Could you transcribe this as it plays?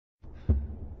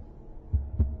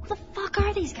fuck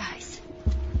are these guys?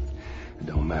 It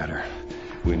don't matter.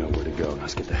 We know where to go.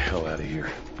 Let's get the hell out of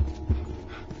here.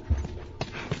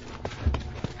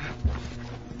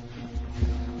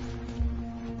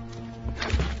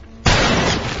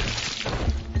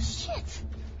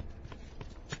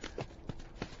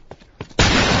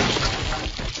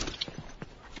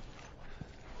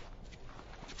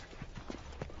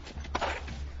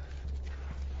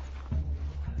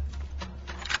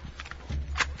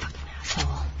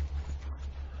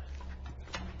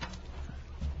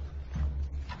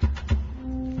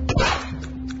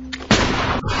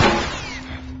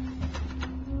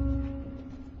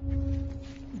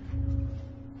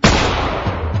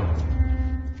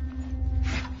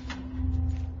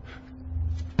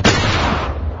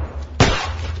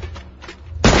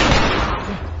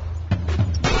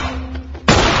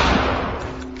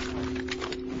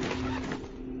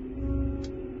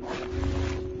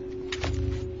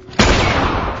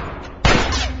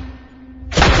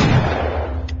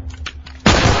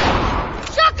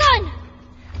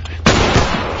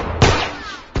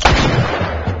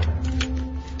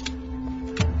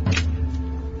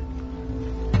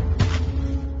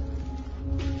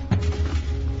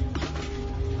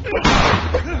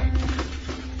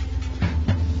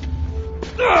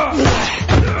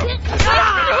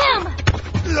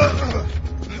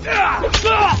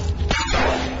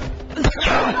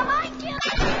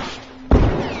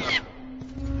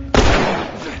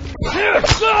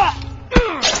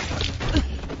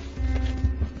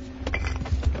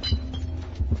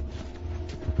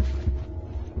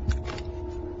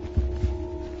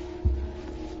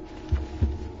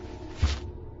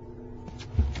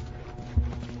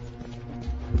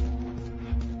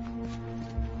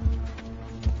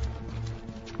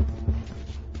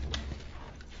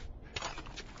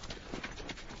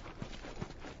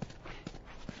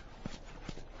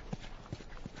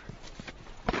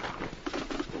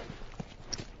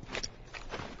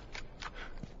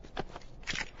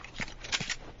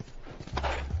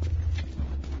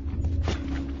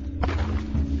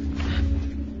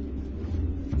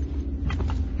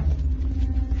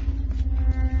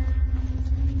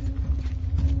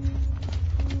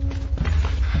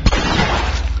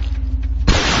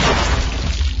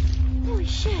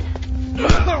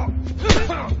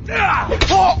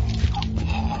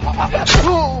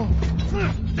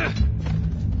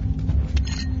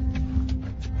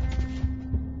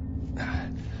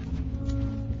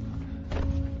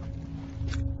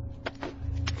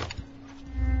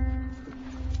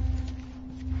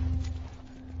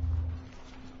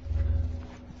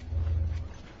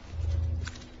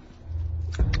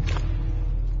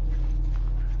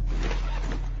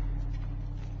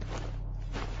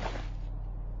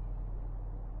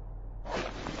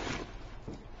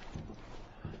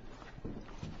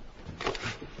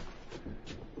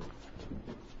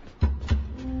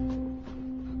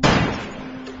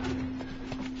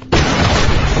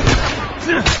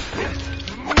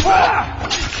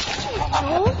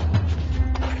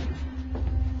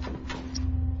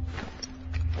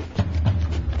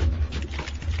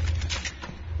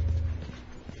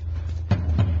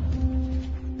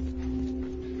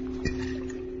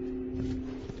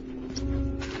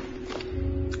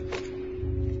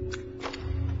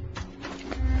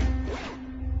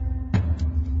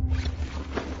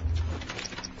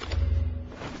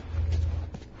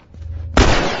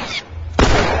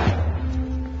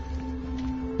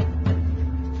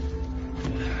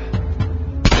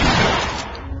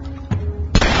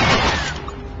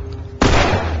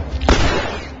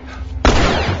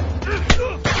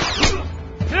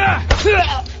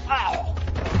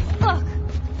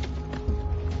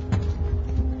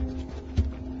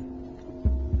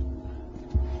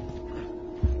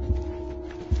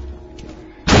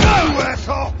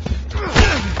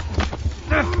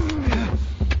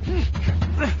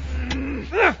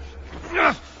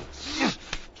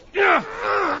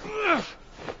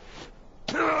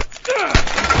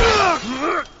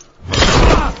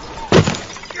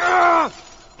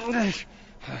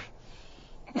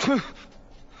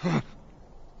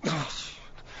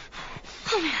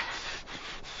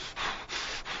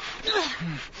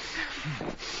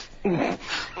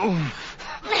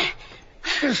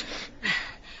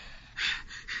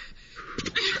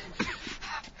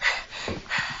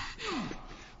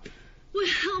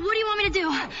 What do you want me to do?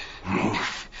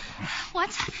 Move.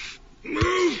 What?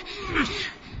 Move.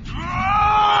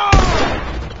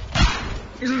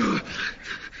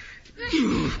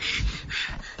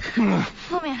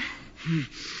 Oh, man.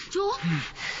 Joel?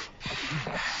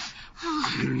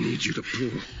 Oh. I'm gonna need you to pull.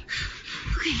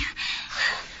 Okay.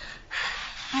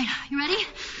 All right, you ready?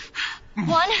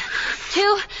 1,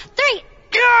 2, 3.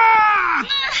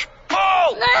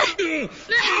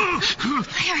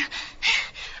 Here.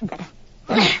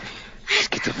 Let's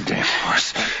get to the damn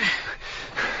horse.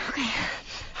 Okay.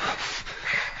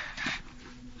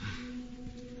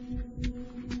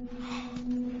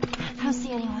 I don't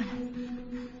see anyone.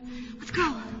 Let's go.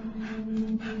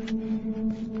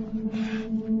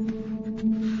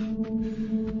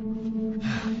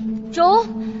 Joel?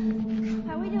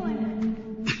 How are we doing?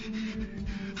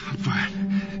 I'm fine.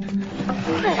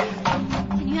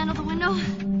 Can you handle the window?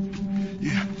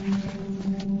 Yeah.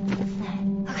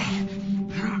 Okay.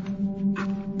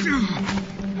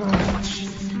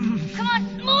 Jesus. Come on,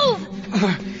 move! I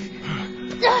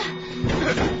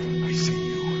see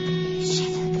you.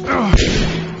 Shit. All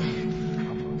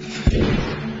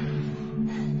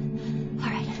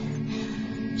right.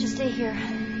 Just stay here.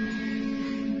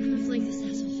 Let's like this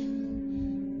asshole.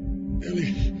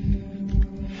 Ellie.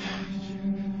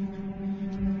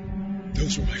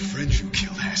 Those were my friends you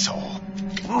killed, asshole.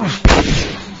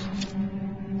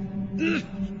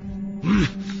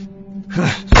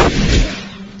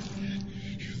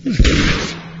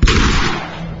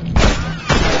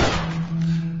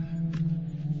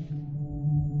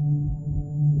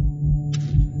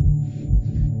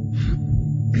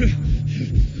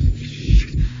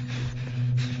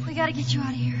 We gotta get you out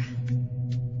of here.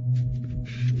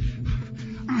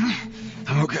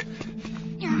 I'm okay.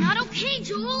 You're not okay,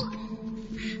 Joel.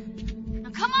 Now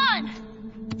come on.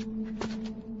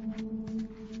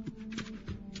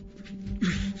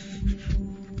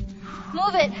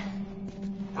 Move it.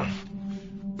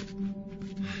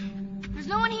 There's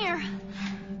no one here.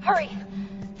 Hurry.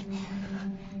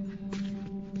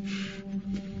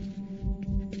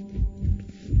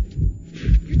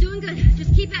 You're doing good.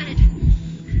 Just keep at it.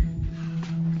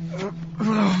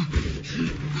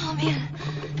 Oh, man.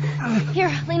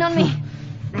 Here, lean on me.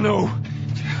 No.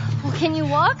 Well, can you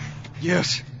walk?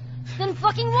 Yes. Then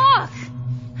fucking walk.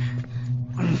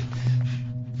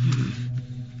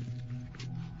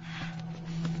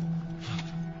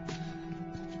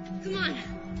 Come on.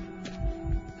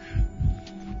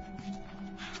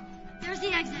 There's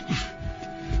the exit.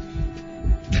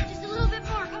 Just a little bit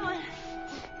more, come on.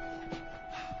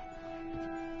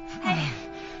 Hey.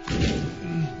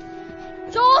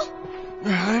 Joel?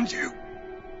 Behind you.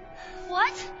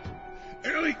 What?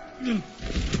 Ellie.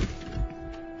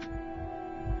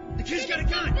 The kid's got a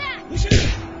gun. Back. We should.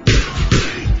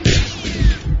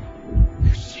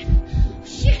 Shit.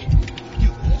 Shit.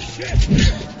 Shit.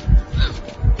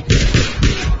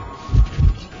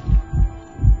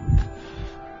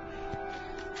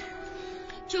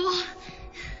 Joel.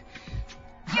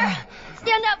 Here.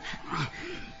 Stand up.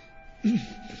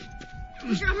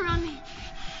 Put your arm around me.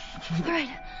 All right.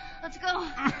 Let's go.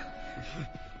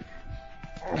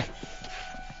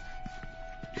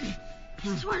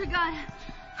 I swear to God,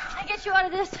 I get you out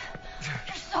of this.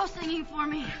 You're so singing for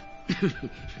me.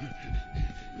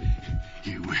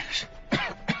 You wish.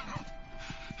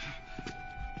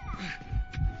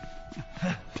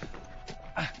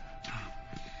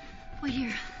 Wait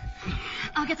here.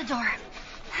 I'll get the door.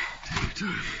 Take your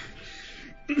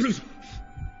time.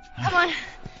 Come on.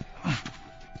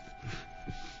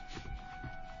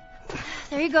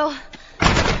 There you go.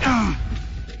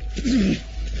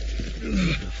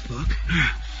 Fuck.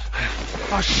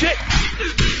 Oh, shit!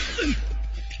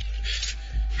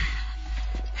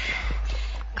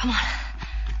 Come on.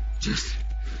 Just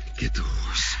get the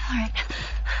horse. All right.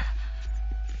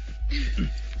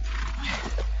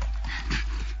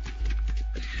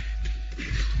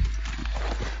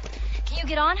 Can you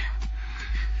get on?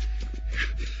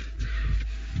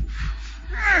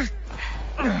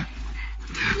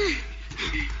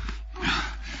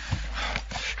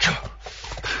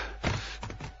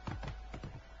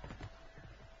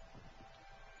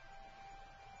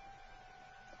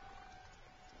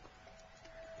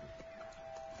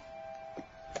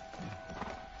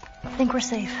 I think we're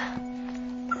safe.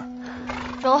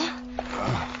 Joel?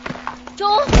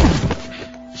 Joel?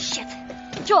 Shit.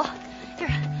 Joel, here.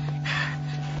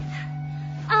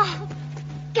 Oh,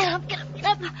 get up, get up, get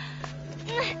up.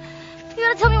 You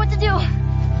gotta tell me what to do.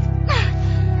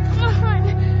 Come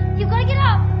on. You gotta get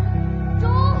up.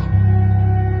 Joel?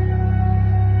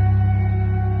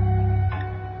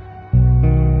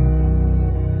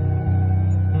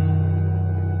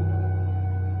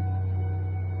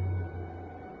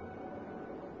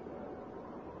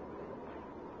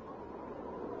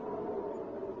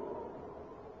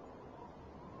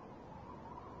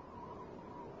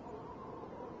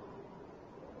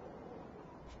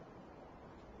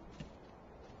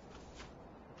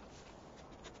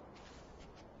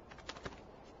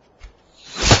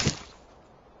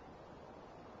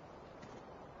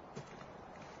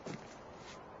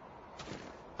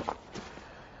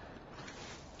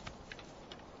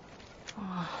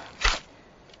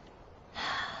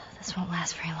 This won't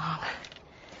last very long.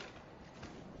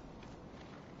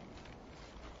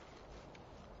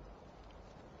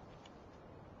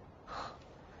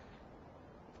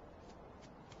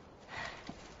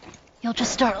 You'll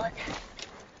just startle it.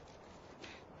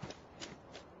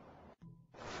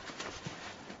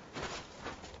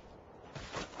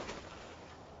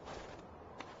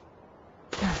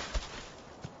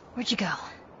 Where'd you go?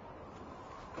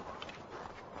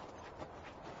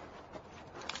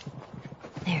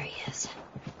 There he is.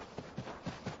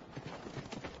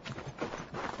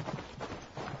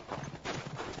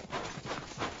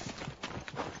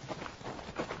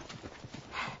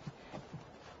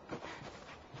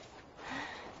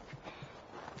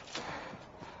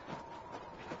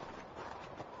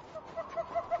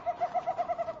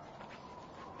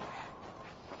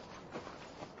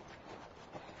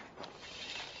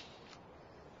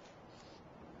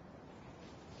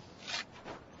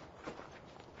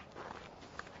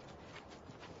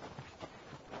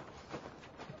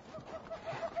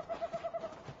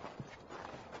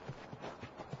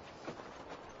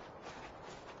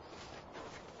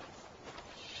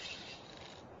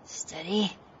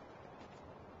 Steady.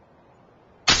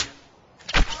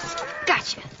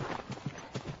 Gotcha.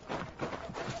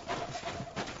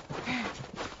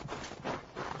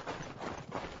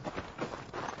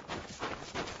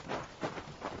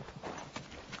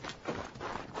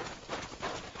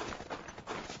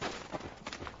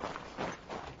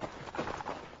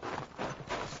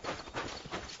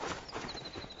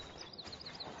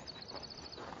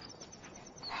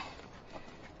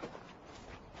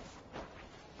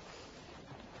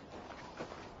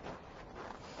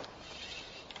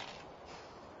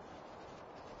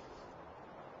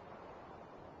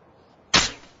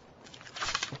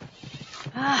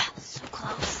 Ah, so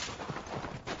close.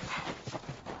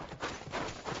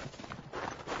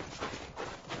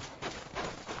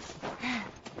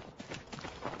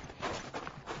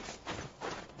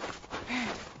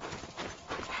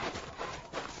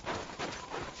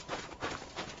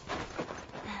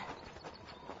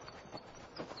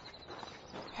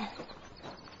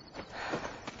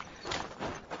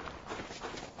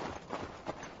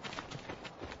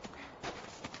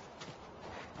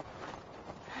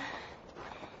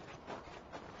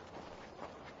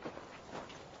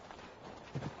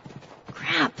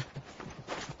 Crap.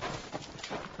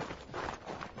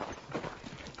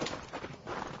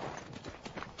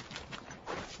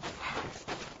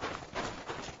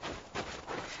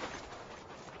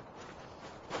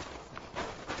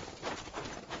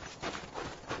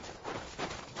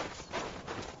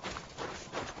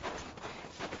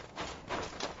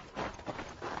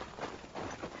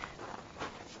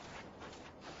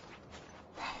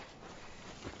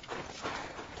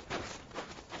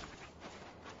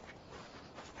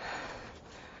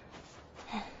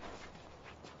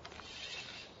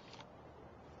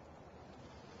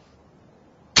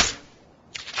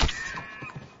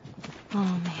 Oh,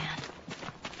 man.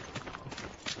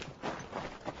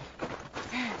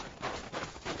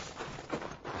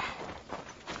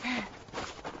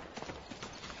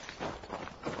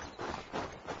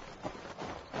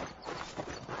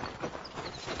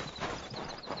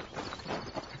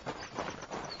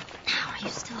 How are you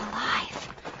still alive?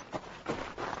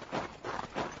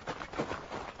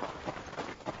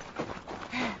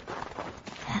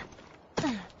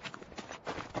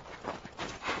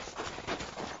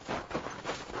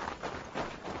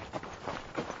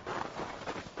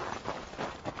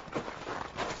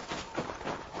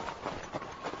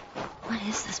 What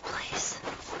is this place?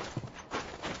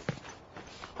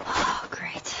 Oh,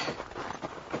 great.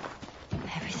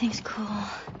 Everything's cool.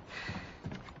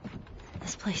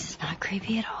 This place is not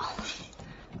creepy at all.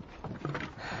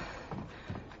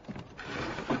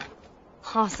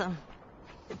 Awesome.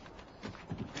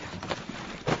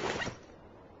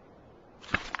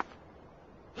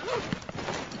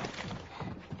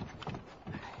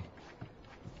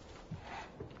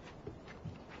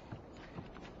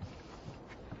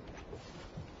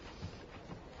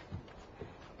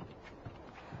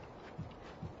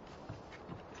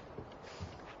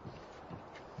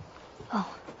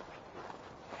 Oh.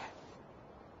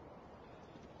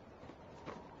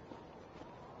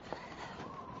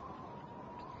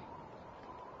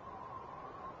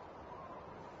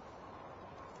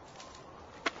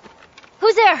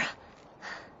 Who's there?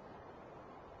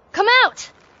 Come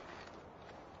out!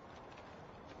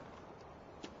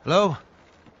 Hello?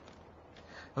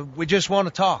 We just want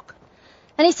to talk.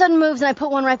 Any sudden moves and I put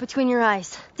one right between your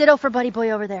eyes. Ditto for buddy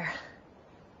boy over there.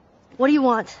 What do you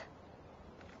want?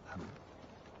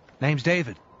 Name's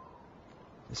David.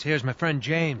 This here's my friend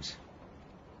James.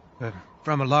 We're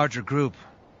from a larger group.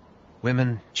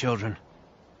 Women, children.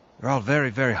 They're all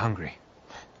very, very hungry.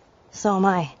 So am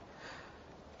I.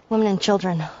 Women and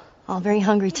children, all very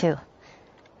hungry too.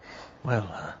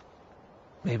 Well,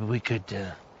 maybe we could,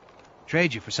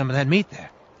 trade you for some of that meat there.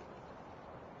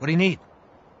 What do you need?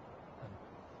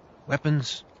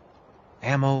 Weapons?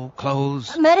 Ammo?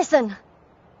 Clothes? Medicine!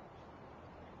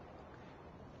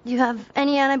 Do you have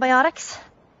any antibiotics?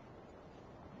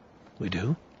 We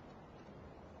do.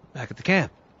 Back at the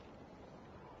camp.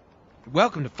 You're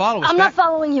welcome to follow us I'm back. not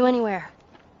following you anywhere.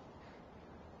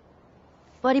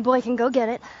 Buddy boy can go get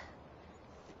it.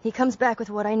 He comes back with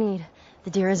what I need. The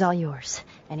deer is all yours.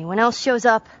 Anyone else shows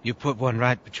up... You put one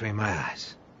right between my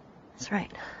eyes. That's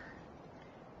right.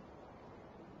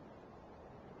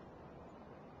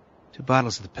 2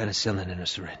 bottles of the penicillin in a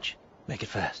syringe. Make it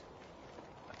fast.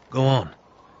 Go on.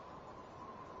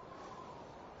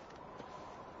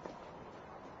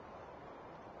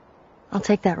 I'll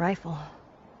take that rifle.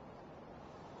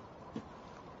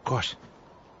 Of course.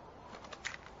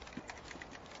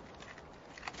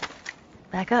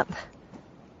 Back up.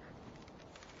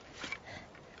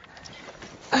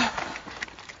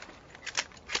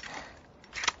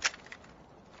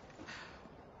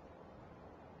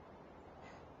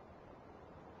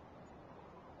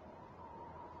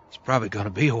 It's probably gonna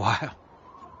be a while.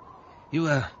 You,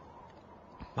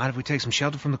 mind if we take some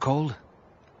shelter from the cold?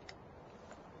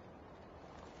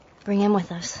 Bring him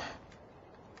with us.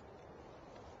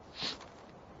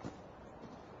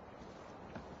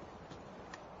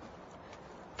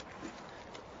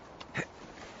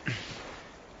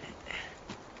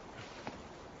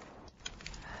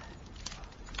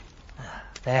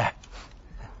 There.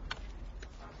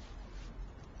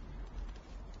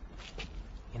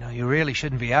 You know, you really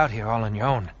shouldn't be out here all on your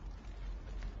own.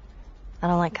 I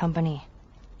don't like company.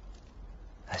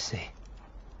 I see.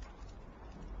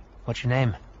 What's your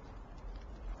name?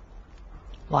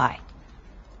 Why?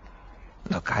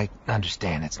 Look, I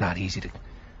understand it's not easy to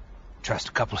trust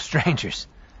a couple of strangers.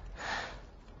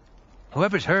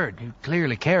 Whoever's hurt, you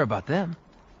clearly care about them.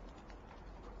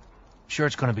 Sure,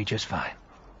 it's gonna be just fine.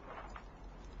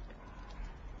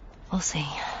 We'll see.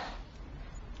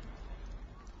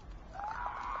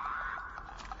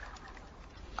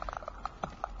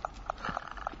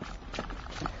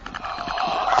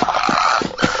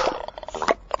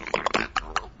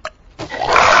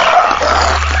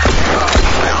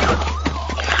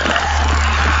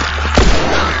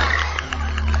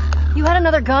 You had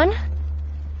another gun?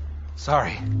 Sorry.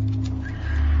 Hey,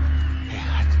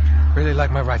 I'd really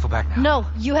like my rifle back now. No,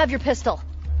 you have your pistol.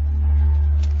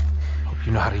 Hope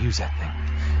you know how to use that thing.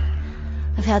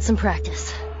 I've had some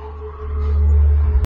practice.